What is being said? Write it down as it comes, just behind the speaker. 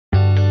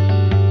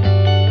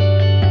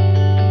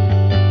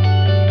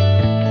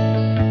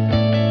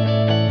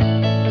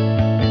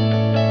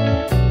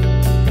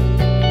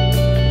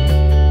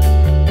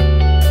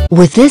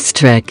With this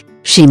trick,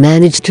 she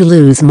managed to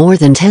lose more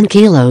than 10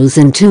 kilos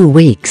in 2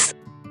 weeks.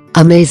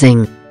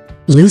 Amazing!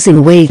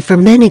 Losing weight for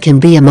many can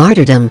be a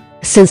martyrdom,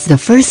 since the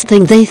first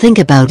thing they think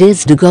about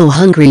is to go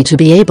hungry to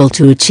be able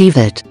to achieve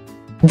it.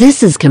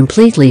 This is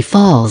completely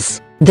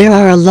false. There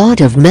are a lot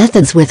of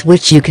methods with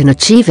which you can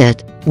achieve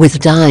it, with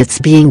diets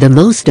being the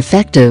most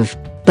effective,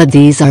 but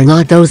these are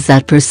not those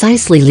that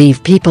precisely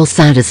leave people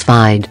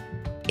satisfied.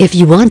 If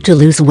you want to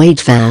lose weight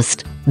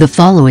fast, the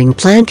following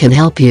plan can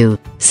help you,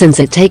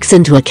 since it takes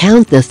into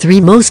account the 3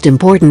 most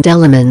important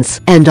elements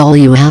and all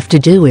you have to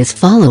do is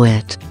follow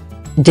it.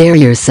 Dare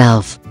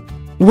yourself.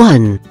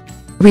 1.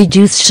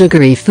 Reduce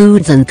sugary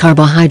foods and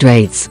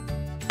carbohydrates.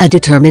 A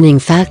determining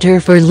factor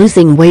for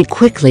losing weight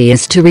quickly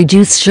is to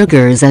reduce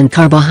sugars and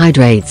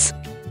carbohydrates.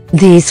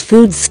 These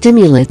foods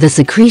stimulate the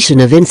secretion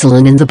of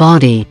insulin in the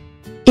body.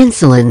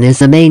 Insulin is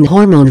the main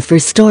hormone for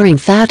storing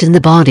fat in the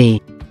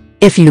body.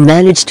 If you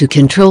manage to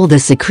control the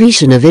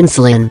secretion of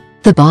insulin,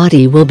 the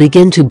body will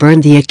begin to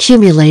burn the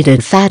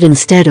accumulated fat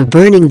instead of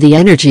burning the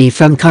energy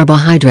from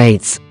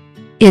carbohydrates.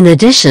 In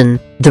addition,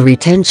 the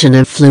retention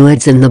of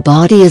fluids in the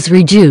body is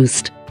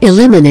reduced,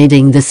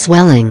 eliminating the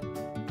swelling.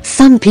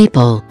 Some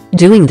people,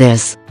 doing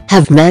this,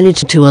 have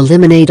managed to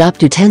eliminate up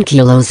to 10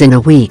 kilos in a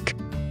week.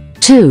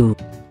 2.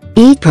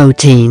 Eat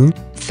protein,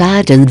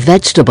 fat and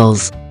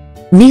vegetables.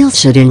 Meals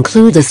should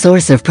include a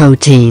source of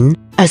protein,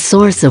 a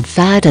source of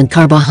fat and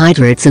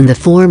carbohydrates in the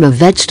form of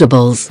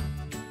vegetables.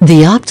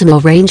 The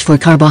optimal range for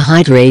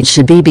carbohydrates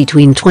should be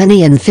between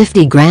 20 and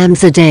 50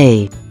 grams a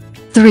day.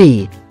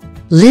 3.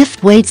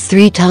 Lift weights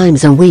 3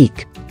 times a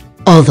week.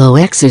 Although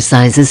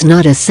exercise is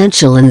not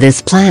essential in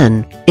this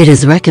plan, it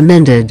is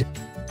recommended.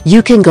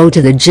 You can go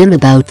to the gym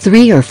about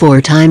 3 or 4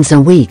 times a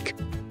week.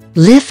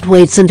 Lift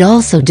weights and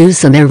also do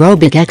some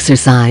aerobic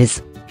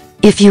exercise.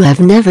 If you have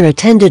never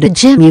attended a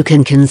gym, you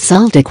can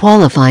consult a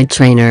qualified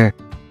trainer.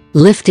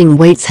 Lifting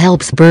weights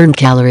helps burn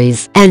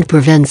calories and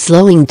prevent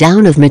slowing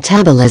down of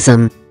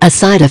metabolism, a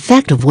side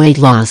effect of weight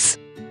loss.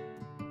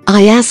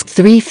 I ask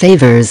 3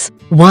 favors.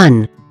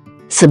 1.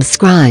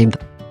 Subscribe.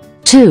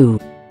 2.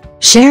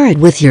 Share it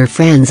with your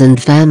friends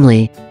and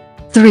family.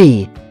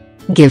 3.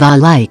 Give a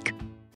like.